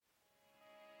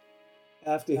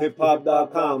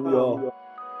AfterHipHop.com, yo.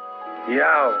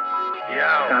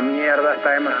 Esta mierda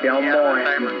está demasiado mostra.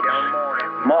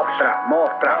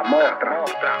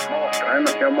 Está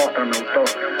demasiado mostra, me gustó.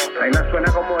 La vaina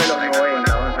suena como de los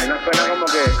 90, la vaina suena como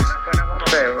que, no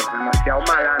sé, demasiado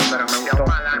malandra, me gustó.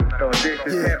 This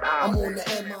is hip hop.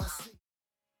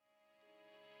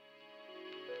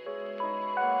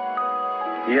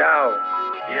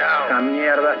 Esta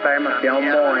mierda está demasiado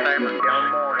mostra.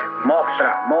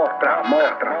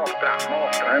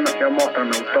 Está demasiado mostra,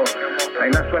 me gustó. La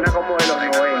vaina suena como de los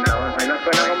 90, la vaina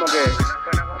suena como que,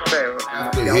 no sé,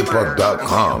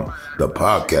 HipHop.com, the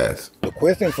podcast. The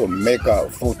question for make a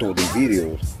photo of the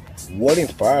videos, what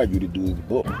inspired you to do this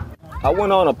book? I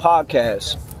went on a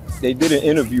podcast. They did an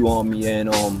interview on me, and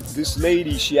this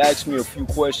lady, she asked me a few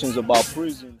questions about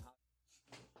prison.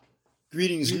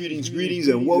 Greetings,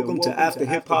 and welcome to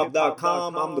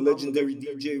AfterHipHop.com. I'm the legendary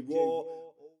DJ Raw.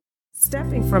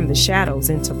 Stepping from the shadows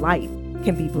into light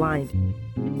can be blinding.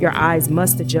 Your eyes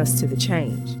must adjust to the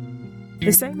change.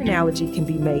 The same analogy can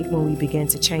be made when we begin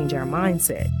to change our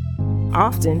mindset.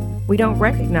 Often, we don't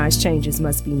recognize changes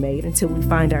must be made until we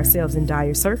find ourselves in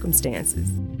dire circumstances.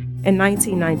 In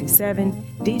 1997,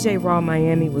 DJ Raw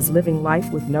Miami was living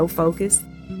life with no focus,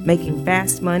 making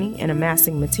fast money, and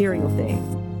amassing material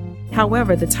things.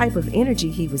 However, the type of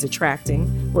energy he was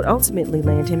attracting would ultimately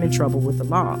land him in trouble with the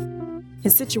law.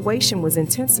 His situation was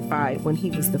intensified when he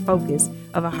was the focus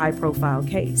of a high-profile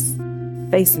case.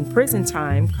 Facing prison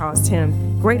time caused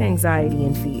him great anxiety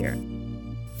and fear.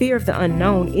 Fear of the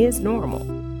unknown is normal.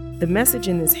 The message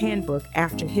in this handbook,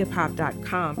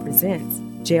 AfterHipHop.com presents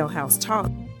Jailhouse Talk,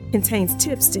 contains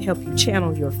tips to help you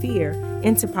channel your fear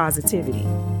into positivity.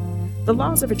 The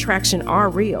laws of attraction are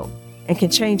real and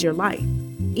can change your life,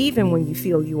 even when you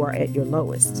feel you are at your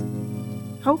lowest.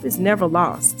 Hope is never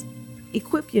lost.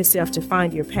 Equip yourself to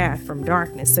find your path from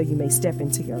darkness so you may step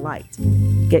into your light.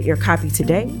 Get your copy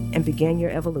today and begin your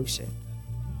evolution.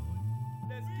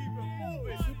 Let's keep it moving.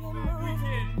 We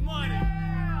get money.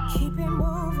 Keep it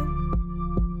moving.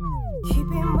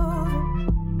 Keep it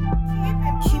moving.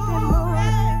 Keep it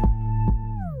moving.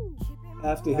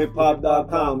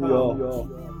 AfterHipHop.com, yo.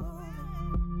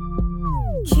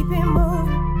 Keep it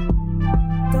moving.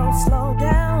 Don't slow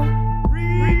down.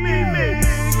 Remix.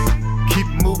 Keep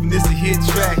it moving, this a hit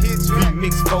track.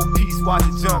 Remix 4-piece, watch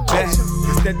it jump back.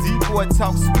 It's that D-boy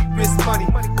talk, sweet wrist money.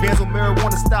 Bands on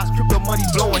marijuana stocks, crypto money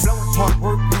blowing. Hard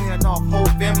work paying off, whole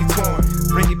family torn.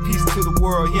 Bringing peace to the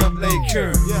world, young Blade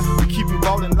Curry. We keep it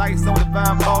rolling, lights on the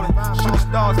vine balling. Shoot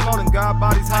stars falling, God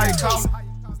bodies high and calling.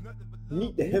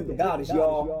 Meet the hip goddess,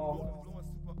 y'all.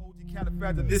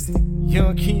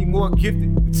 Young king, more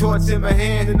gifted. The torch in my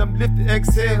hand and I'm lifted.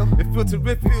 Exhale, it feel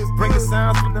terrific. Bringing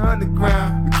sounds from the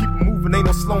underground. We keep it moving, ain't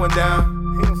no slowing down.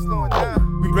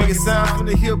 We bringing sounds from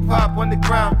the hip hop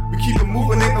underground. We keep it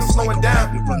moving, ain't no slowing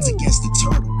down. It runs against the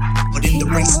turtle. But in the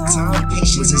race of time,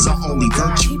 patience is our only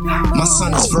virtue. My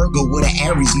sun is Virgo with an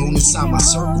Aries moon inside my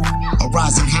circle. A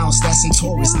rising house that's in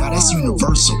Taurus, now that's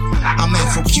universal. I'm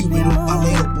Afro-Cuban, I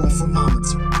later born from mama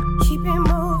too. Keep it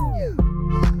moving.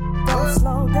 Don't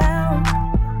slow down.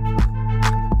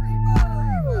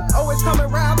 Always coming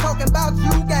around talking about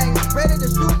you gang. Ready to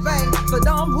shoot bang.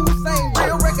 Saddam Hussein.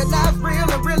 Real recognize real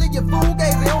and really your fool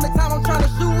gaze. The only time I'm trying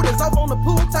to shoot is up on the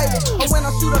pool table. Or when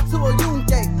I shoot up to a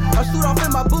Yungay. I shoot off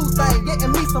in my booth thing.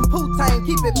 Getting me some poutine.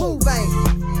 Keep it moving.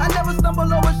 I never stumble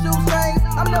over shoestrings.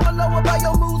 I'm never lower by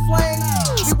your mood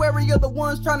swings. Be wary of the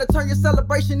ones trying to turn your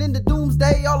celebration into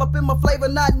doomsday. All up in my flavor,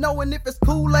 not knowing if it's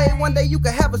Kool-Aid. One day you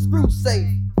could have a screw safe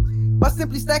by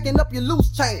simply stacking up your loose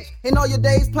change. In all your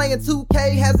days playing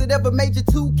 2K, has it ever made you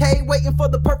 2K? Waiting for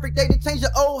the perfect day to change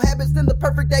your old habits, then the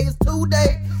perfect day is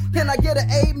today. Can I get an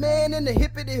amen and a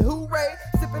hippity hooray?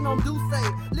 Sipping on Douce,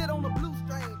 lit on the blue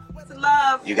strain.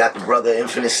 Love. You got the brother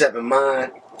Infinite Seven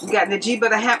Mind. You got Najiba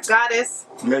the Hemp Goddess.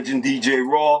 Legend DJ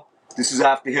Raw. This is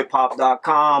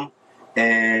AfterHipHop.com.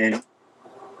 And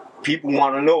people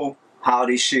want to know how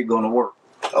this shit gonna work.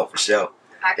 Oh, for sure.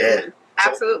 Absolutely. Yeah.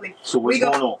 Absolutely. So what's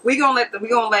going on? We're gonna let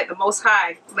the Most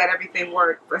High let everything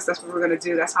work. That's what we're gonna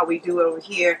do. That's how we do it over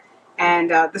here. And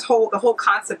the whole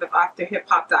concept of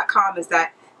AfterHipHop.com is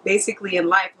that basically in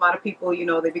life, a lot of people,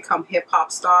 they become hip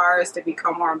hop stars, they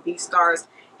become R&B stars,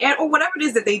 or whatever it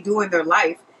is that they do in their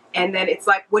life. And then it's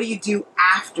like, what do you do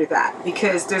after that?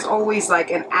 Because there's always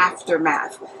like an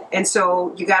aftermath. And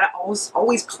so you gotta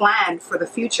always plan for the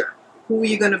future. Who are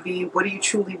you gonna be? What do you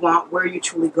truly want? Where are you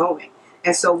truly going?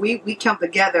 And so we come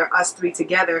together, us three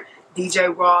together.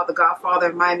 DJ Raw, the godfather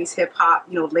of Miami's hip hop,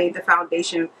 laid the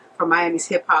foundation for Miami's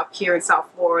hip hop here in South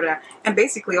Florida and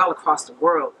basically all across the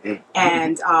world.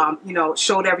 And,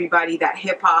 showed everybody that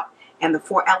hip hop and the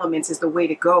 4 elements is the way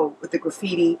to go with the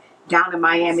graffiti down in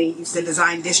Miami. Use the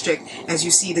design district, as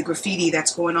you see the graffiti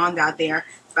that's going on down there.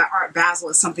 Art Basel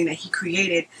is something that he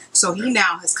created. So he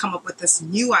now has come up with this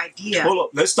new idea. Hold up,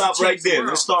 let's stop right there.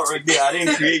 Let's start right there. I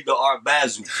didn't create the Art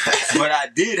Basel, but I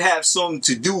did have something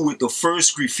to do with the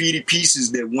first graffiti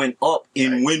pieces that went up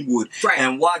in Wynwood. Right.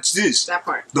 And watch this. That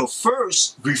part. The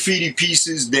first graffiti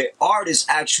pieces that artists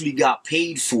actually got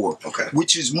paid for,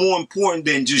 which is more important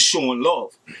than just showing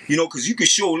love. You know, because you can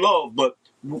show love, but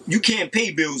you can't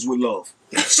pay bills with love.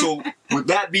 So with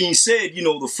that being said, you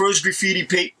know, the first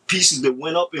graffiti pieces that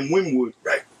went up in Wynwood,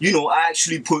 you know, I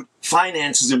actually put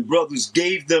finances and brothers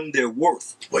gave them their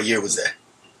worth. What year was that?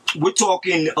 We're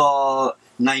talking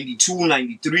 92,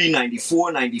 93,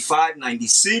 94, 95,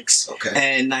 96,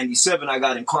 and 97 I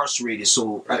got incarcerated.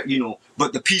 So, you know,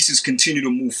 but the pieces continue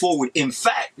to move forward. In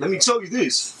fact, let me tell you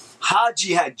this.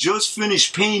 Haji had just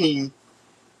finished painting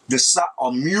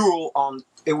a mural on,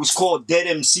 it was called Dead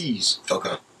MCs.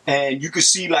 And you could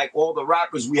see like all the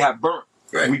rappers we have burnt.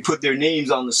 We put their names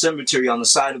on the cemetery on the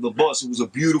side of the bus. It was a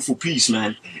beautiful piece,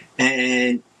 man.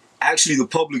 And actually the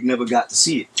public never got to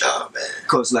see it. Oh, man.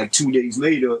 Because like 2 days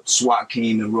later, SWAT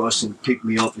came and rushed and picked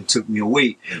me up and took me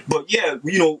away. But yeah,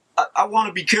 you know, I want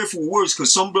to be careful with words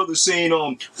because some brothers saying,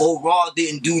 oh, Raw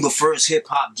didn't do the first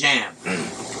hip-hop jam.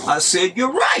 I said,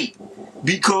 you're right.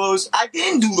 Because I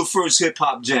didn't do the first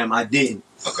hip-hop jam. I didn't.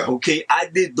 Okay, I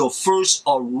did the first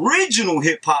original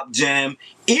hip-hop jam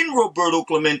in Roberto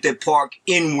Clemente Park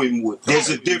in Wynwood. There's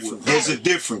a difference. There's a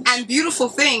difference. And beautiful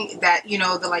thing that, you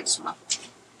know,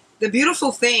 the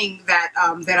beautiful thing that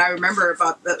that I remember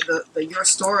about the your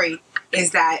story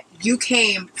is that you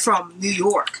came from New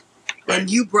York. And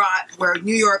you brought where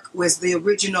New York was the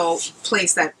original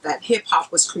place that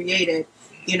hip-hop was created,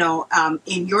 you know,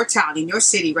 in your town, in your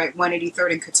city, right,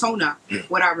 183rd and Katona,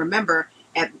 what I remember,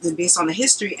 based on the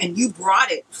history, and you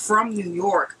brought it from New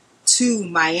York to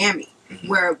Miami,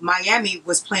 where Miami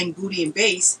was playing booty and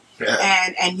bass,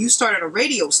 and you started a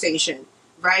radio station,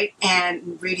 right,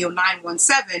 and Radio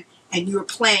 917, and you were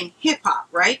playing hip-hop,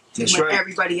 right, when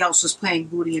everybody else was playing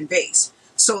booty and bass.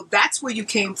 So that's where you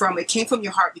came from. It came from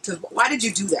your heart, because why did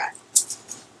you do that?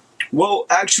 Well,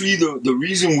 actually, the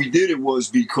reason we did it was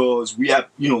because we had,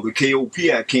 you know, the KOP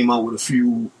Act came out with a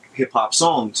few hip-hop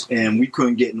songs, and we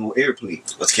couldn't get no airplay.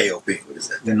 What's KOP? What is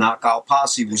that? The Knockout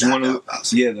Posse was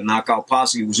the Knockout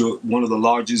Posse was one of the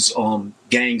largest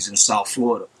gangs in South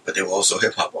Florida. But they were also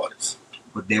hip-hop artists.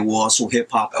 But they were also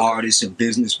hip-hop artists and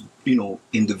business, you know,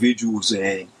 individuals,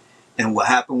 and what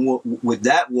happened with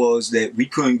that was that we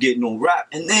couldn't get no rap.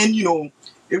 And then, you know,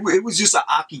 it was just an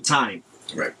Aki time.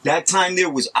 Right. That time there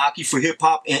was Aki for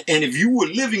hip-hop, and if you were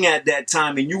living at that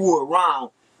time and you were around,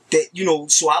 that, you know,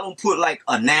 so I don't put like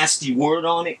a nasty word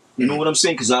on it, you know what I'm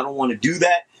saying? Because I don't want to do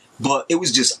that. But it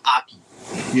was just Aki.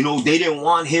 You know, they didn't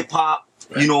want hip hop.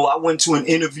 Right. You know, I went to an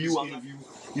interview.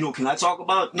 You know, can I talk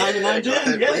about 99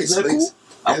 Jams? Yeah, is that cool? Yeah.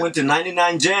 I went to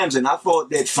 99 Jams, and I thought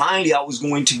that finally I was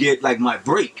going to get like my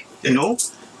break, you know?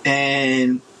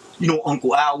 And, you know,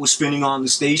 Uncle Al was spinning on the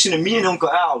station, and me and Uncle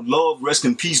Al love, rest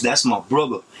in peace, that's my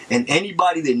brother. And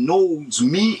anybody that knows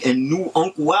me and knew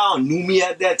Uncle Al, knew me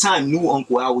at that time, knew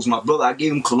Uncle Al was my brother. I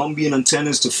gave him Colombian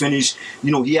antennas to finish.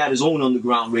 You know, he had his own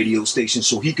underground radio station,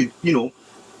 so he could, you know,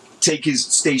 take his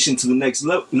station to the next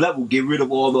level, get rid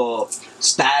of all the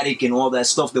static and all that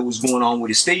stuff that was going on with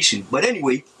his station. But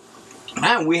anyway,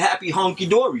 man, we're happy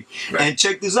hunky-dory. Right. And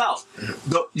check this out.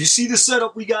 You see the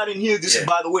setup we got in here? This is,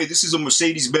 by the way, this is a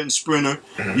Mercedes-Benz Sprinter,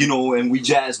 you know, and we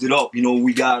jazzed it up. You know,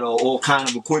 we got all kind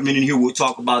of equipment in here. We'll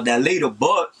talk about that later.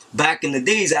 But back in the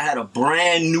days, I had a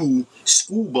brand new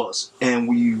school bus, and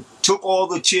we took all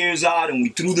the chairs out and we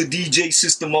threw the DJ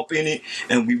system up in it,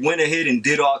 and we went ahead and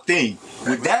did our thing.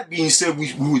 With that being said,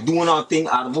 we were doing our thing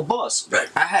out of a bus. Right.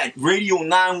 I had Radio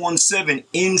 917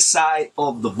 inside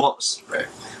of the bus. Right.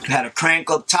 Had a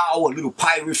crank up tower, a little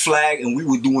pirate flag, and we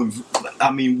were doing,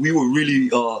 I mean, we were really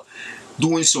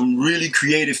doing some really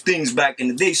creative things back in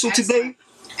the day. So today...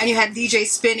 And you had DJ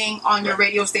spinning on your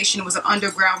radio station. It was an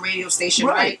underground radio station,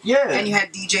 right? Yeah. And you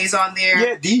had DJs on there.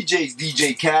 Yeah, DJs.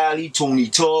 DJ Cali, Tony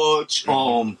Touch,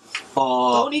 Tony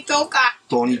Toca.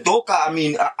 Tony Toca. I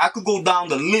mean, I could go down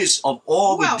the list of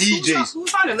all the DJs.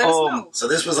 Who's on it? Let us know. So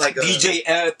this was like a... DJ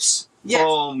Epps. Yes.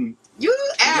 You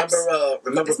Epps.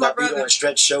 Remember Bobito and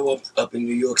Stretch show up in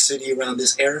New York City around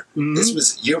this era? Mm-hmm. This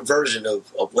was your version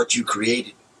of what you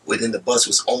created within the bus.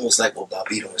 Was almost like what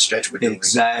Bobito and Stretch were doing in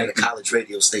the college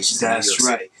radio stations in New York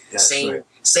City. That's right.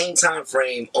 Same time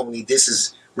frame, only this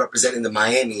is representing the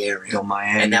Miami area. The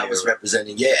Miami and that was area.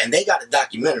 representing, and they got a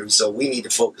documentary, so we need to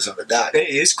focus on the doc. Hey,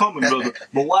 it's coming, brother.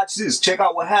 But watch this. Check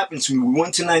out what happened to me. We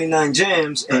went to 99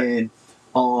 Jams, and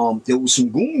there was some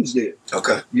goons there.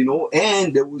 Okay. You know,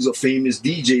 and there was a famous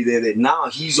DJ there that now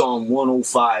he's on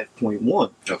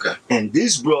 105.1. Okay. And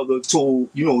this brother told,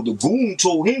 you know, the goon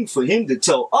told him for him to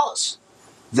tell us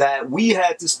that we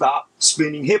had to stop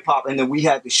spinning hip hop and that we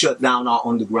had to shut down our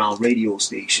underground radio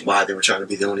station. Why? They were trying to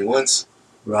be the only ones?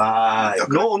 Right.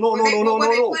 Okay. No. What were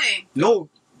they playing? No.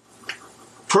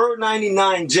 Per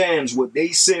 99 Jams, what they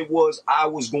said was I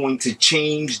was going to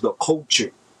change the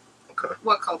culture. Okay.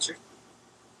 What culture?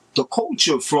 The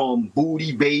culture from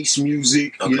booty bass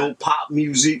music, you know, pop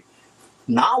music.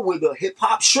 Now we're the hip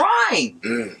hop shrine.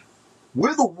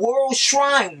 We're the world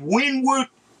shrine. Windward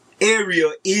area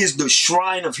is the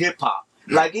shrine of hip hop.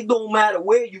 Like, it don't matter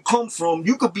where you come from.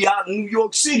 You could be out in New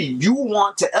York City. You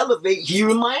want to elevate here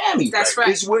in Miami. That's right.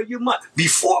 It's where you might.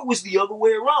 Before it was the other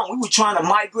way around. We were trying to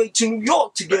migrate to New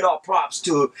York to get our props,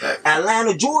 to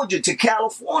Atlanta, Georgia, to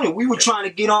California. We were trying to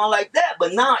get on like that.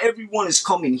 But now everyone is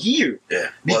coming here.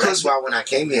 Yeah. Well, that's why when I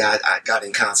came here, I got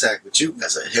in contact with you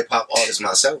as a hip hop artist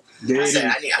myself. I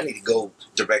said, I need to go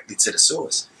directly to the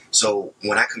source. So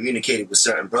when I communicated with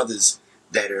certain brothers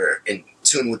that are in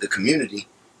tune with the community,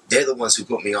 they're the ones who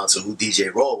put me on to who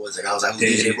DJ Raw was. And I was like, who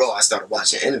DJ Raw? I started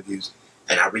watching interviews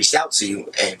and I reached out to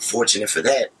you. And fortunate for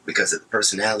that, because of the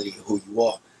personality of who you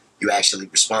are, you actually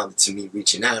responded to me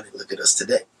reaching out, and look at us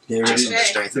today. Just on the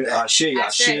strength of that.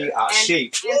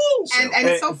 And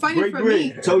it's so funny for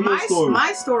me. Tell your story.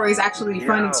 My story is actually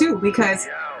funny too, because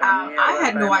I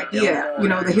had no idea, you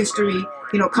know, the history,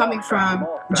 you know, coming from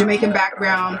Jamaican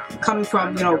background, coming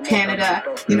from, you know, Canada.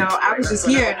 You know, I was just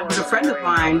here, and it was a friend of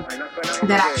mine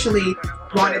that actually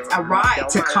wanted a ride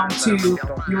to come to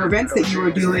your events that you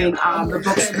were doing, the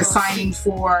books, the signing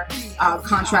for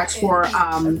contracts for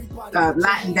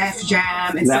Latin Def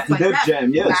Jam and stuff like that.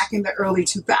 Jam, yes. Back in the early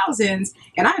 2000s.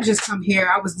 And I had just come here.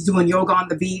 I was doing yoga on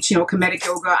the beach, you know, comedic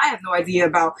yoga. I have no idea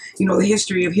about, you know, the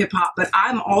history of hip hop, but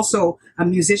I'm also a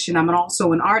musician. I'm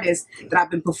also an artist that I've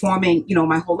been performing, you know,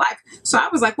 my whole life. So I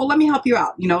was like, well, let me help you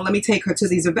out. You know, let me take her to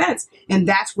these events. And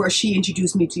that's where she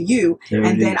introduced me to you.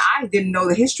 And then I didn't know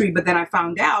the history, but then I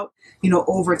found out, you know,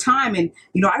 over time. And,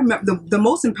 you know, I remember the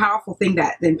most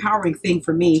the empowering thing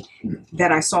for me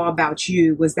that I saw about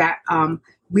you was that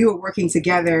we were working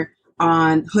together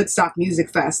on Hoodstock Music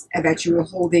Fest that you were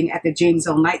holding at the James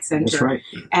L. Knight Center. That's right.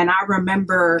 And I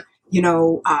remember,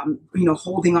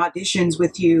 holding auditions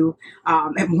with you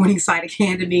at Morningside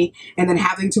Academy, and then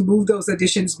having to move those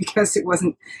auditions because it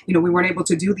wasn't, you know, we weren't able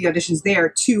to do the auditions there,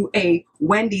 to a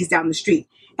Wendy's down the street.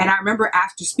 And I remember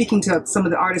after speaking to some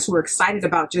of the artists who were excited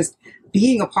about just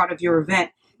being a part of your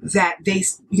event, that they,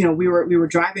 you know, we were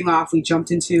driving off, we jumped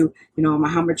into, you know, my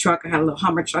Hummer truck. I had a little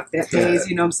Hummer truck that days,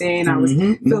 you know what I'm saying? I was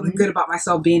feeling good about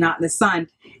myself being out in the sun.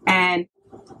 And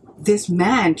this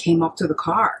man came up to the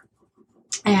car,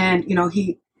 and, you know,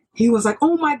 he was like,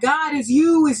 oh my God, it's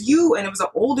you. And it was an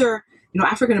older, you know,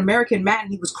 African-American man,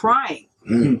 and he was crying.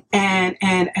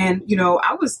 And, you know,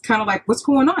 I was kind of like, what's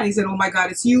going on? He said, oh my God,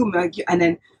 it's you. And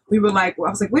then we were like, I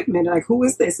was like, wait a minute, like, who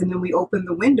is this? And then we opened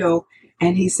the window,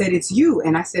 and he said, it's you.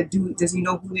 And I said, dude, does he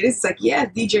know who it is? It's like, yeah,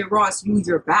 DJ Ross,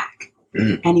 you're back.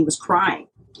 And he was crying.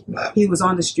 Wow. He was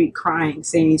on the street crying,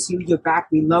 saying, it's you, you're back.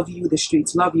 We love you. The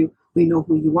streets love you. We know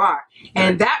who you are.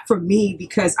 And that for me,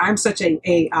 because I'm such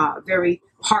a very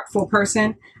heartful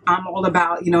person, I'm all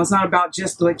about, you know, it's not about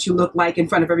just what you look like in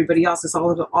front of everybody else. It's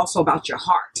also about your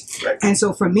heart. Right. And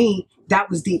so for me, that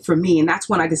was deep for me. And that's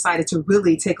when I decided to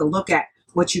really take a look at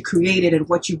what you created and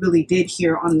what you really did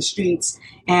here on the streets.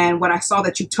 And when I saw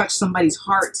that you touched somebody's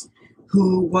heart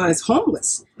who was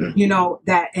homeless, you know,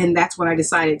 that's when I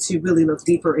decided to really look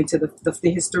deeper into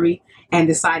the history, and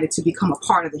decided to become a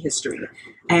part of the history.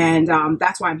 And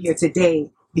that's why I'm here today,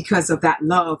 because of that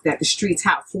love that the streets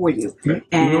have for you.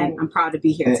 And, you know, I'm proud to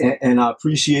be here today. And I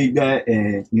appreciate that.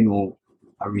 And, you know,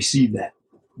 I receive that.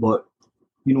 But,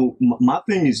 you know, my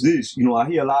thing is this, you know, I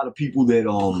hear a lot of people that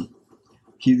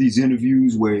hear these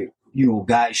interviews where, you know,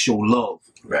 guys show love.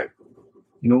 Right.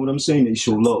 You know what I'm saying? They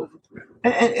show love.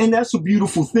 And that's a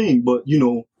beautiful thing. But, you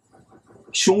know,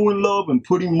 showing love and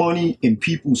putting money in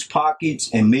people's pockets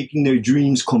and making their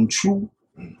dreams come true,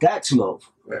 that's love.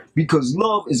 Right. Because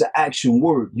love is an action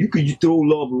word. You could throw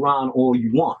love around all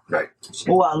you want. Right.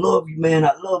 Oh, I love you, man.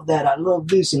 I love that. I love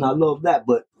this and I love that.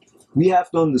 But we have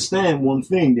to understand one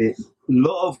thing, that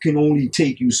love can only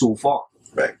take you so far.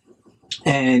 Right.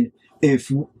 And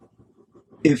if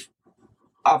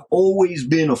I've always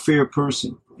been a fair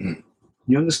person,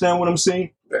 you understand what I'm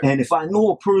saying? Right. And if I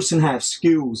know a person has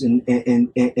skills and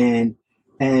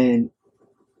and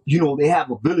they have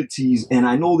abilities, and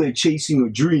I know they're chasing a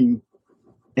dream,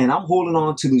 and I'm holding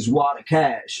on to this wad of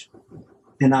cash,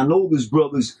 and I know this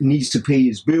brother needs to pay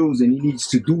his bills and he needs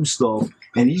to do stuff,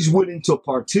 and he's willing to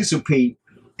participate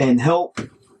and help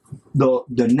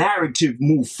the narrative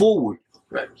move forward.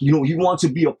 Right. He wants to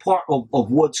be a part of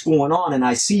what's going on, and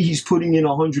I see he's putting in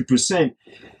 100%.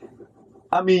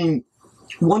 I mean,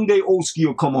 one day Oski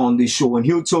will come on this show and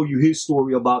he'll tell you his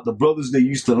story about the brothers that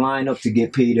used to line up to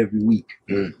get paid every week.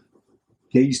 Mm.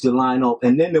 They used to line up,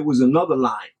 and then there was another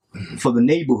line for the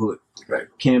neighborhood. Right.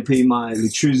 Can't pay my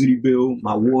electricity bill,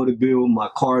 my water bill, my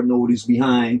car note is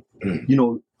behind.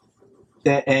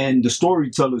 And the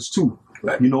storytellers too.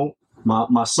 Right.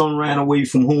 My son ran away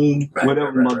from home,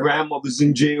 whatever. My grandmother's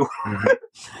in jail.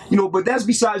 But that's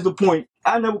besides the point.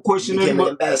 I never questioned him. An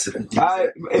ambassador.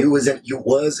 You was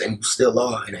and you still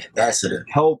are an ambassador,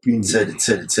 helping to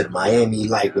the Miami.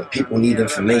 Like when people need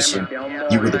information,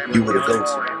 you were the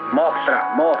go-to.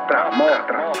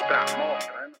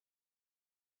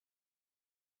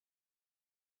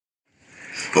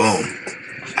 Boom.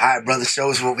 All right, brother, show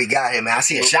us what we got here, man. I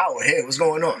see a shower here. What's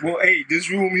going on? Well, hey, this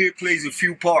room here plays a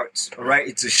few parts, all right?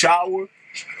 It's a shower,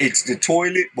 it's the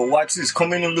toilet, but watch this.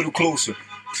 Come in a little closer.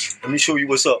 Let me show you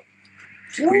what's up.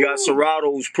 We got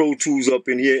Serato's Pro Tools up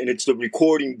in here, and it's the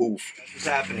recording booth. What's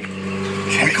happening?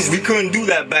 We couldn't do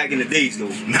that back in the days,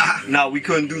 though. Nah, we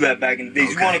couldn't do that back in the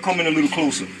days. Okay. You want to come in a little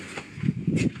closer?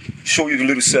 Show you the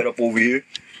little setup over here.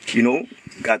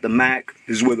 Got the Mac.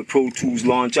 This is where the Pro Tools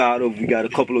launch out of. We got a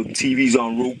couple of TVs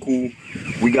on Roku.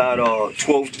 We got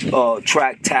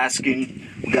 12-track tasking.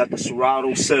 We got the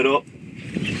Serato set up.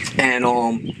 And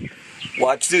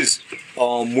watch this.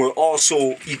 We're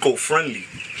also eco-friendly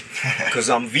because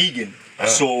I'm vegan.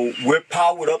 So we're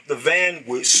powered up the van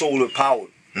with solar power.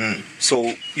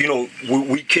 So,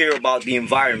 we care about the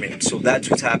environment. So that's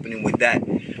what's happening with that.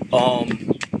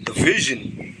 The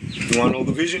vision. You want to know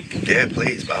the vision? Yeah,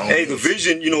 please. Hey, the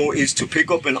vision, is to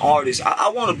pick up an artist. I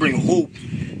want to bring hope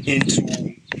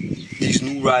into these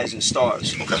new rising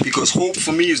stars. Okay. Because hope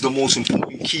for me is the most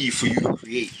important key for you to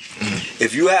create.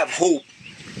 If you have hope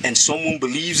and someone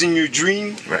believes in your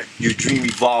dream, your dream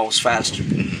evolves faster.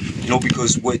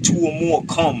 Because where two or more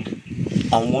come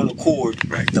on one accord,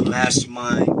 the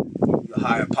mastermind, the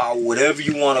higher power, whatever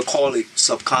you want to call it,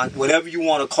 whatever you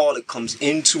want to call it, comes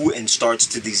into and starts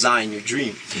to design your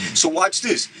dream. So watch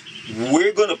this.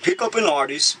 We're going to pick up an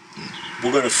artist.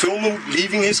 We're going to film him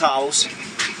leaving his house.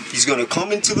 He's going to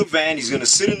come into the van. He's going to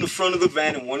sit in the front of the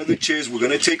van in one of the chairs. We're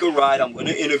going to take a ride. I'm going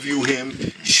to interview him,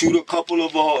 shoot a couple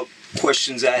of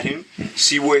questions at him,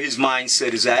 see where his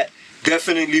mindset is at.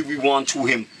 Definitely we want to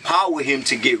empower him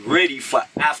to get ready for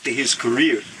after his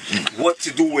career. What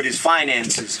to do with his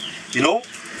finances.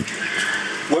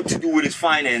 What to do with his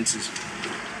finances.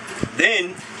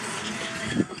 Then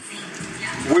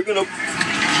we're going to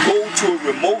go to a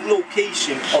remote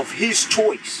location of his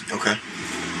choice. Okay.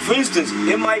 For instance,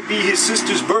 it might be his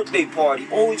sister's birthday party.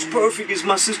 Oh, it's perfect. It's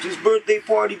my sister's birthday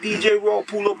party. DJ Raw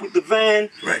pull up with the van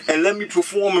and let me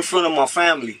perform in front of my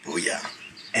family. Oh, yeah.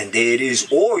 And there it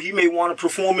is. Or he may want to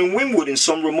perform in Wynwood in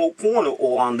some remote corner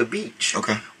or on the beach.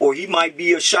 Okay. Or he might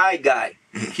be a shy guy.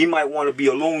 He might want to be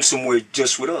alone somewhere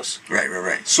just with us.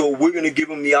 Right. So we're going to give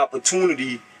him the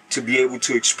opportunity to be able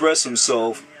to express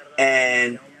himself.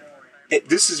 And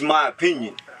this is my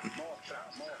opinion.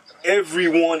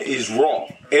 Everyone is raw.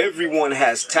 Everyone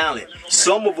has talent.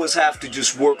 Some of us have to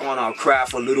just work on our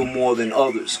craft a little more than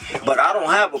others. But I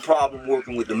don't have a problem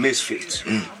working with the misfits.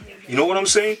 You know what I'm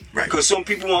saying? Right. Because some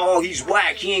people want, oh, he's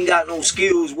whack, he ain't got no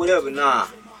skills, whatever. Nah.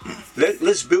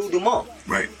 Let's build him up.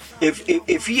 Right.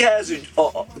 If he has if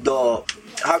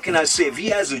he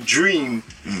has a dream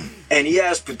and he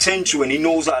has potential and he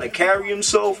knows how to carry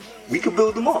himself, we could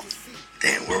build him up.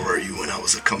 Damn, where were you when I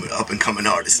was a up-and-coming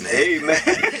artist, man? Hey, man.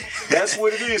 That's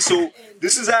what it is. So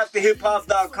this is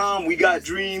AfterHipHop.com. We got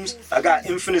dreams. I got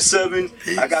Infinite 7.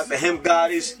 Peace. I got the Hemp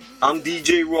Goddess. I'm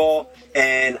DJ Raw.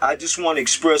 And I just want to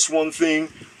express one thing.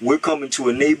 We're coming to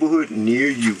a neighborhood near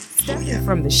you. Stepping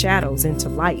from the shadows into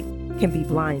light can be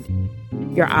blinding.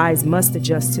 Your eyes must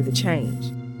adjust to the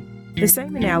change. The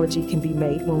same analogy can be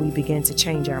made when we begin to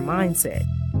change our mindset.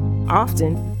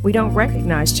 Often, we don't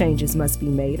recognize changes must be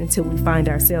made until we find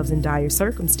ourselves in dire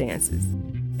circumstances.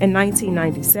 In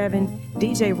 1997,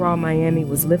 DJ Raw Miami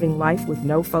was living life with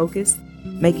no focus,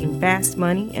 making fast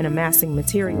money and amassing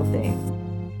material things.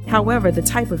 However, the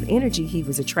type of energy he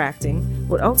was attracting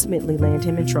would ultimately land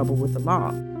him in trouble with the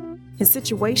law. His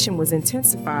situation was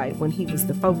intensified when he was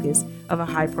the focus of a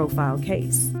high-profile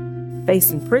case.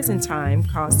 Facing prison time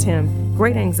caused him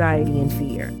great anxiety and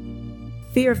fear.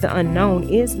 Fear of the unknown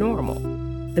is normal.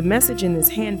 The message in this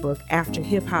handbook,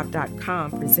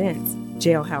 AfterHipHop.com presents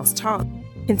Jailhouse Talk,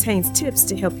 contains tips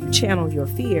to help you channel your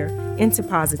fear into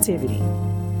positivity.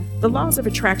 The laws of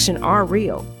attraction are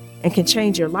real and can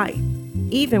change your life,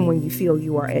 even when you feel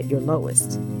you are at your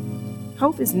lowest.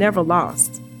 Hope is never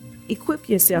lost. Equip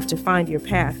yourself to find your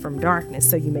path from darkness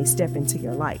so you may step into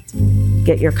your light.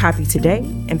 Get your copy today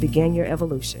and begin your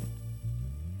evolution.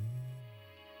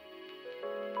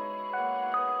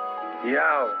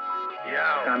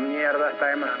 Esa mierda está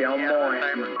demasiado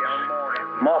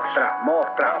mostra,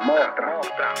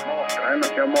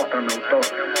 demasiado mostra, me gustó.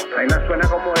 Ahí no suena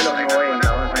como de los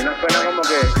 90, ahí no suena como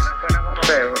que, no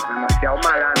sé, demasiado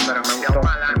malandra, me gustó.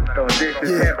 This is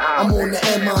hip hop. I'm on the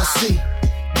MIC.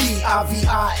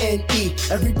 D-I-V-I-N-E.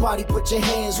 Everybody put your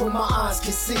hands where my eyes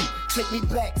can see. Take me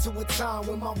back to a time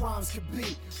when my rhymes could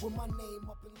be. With my name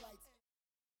up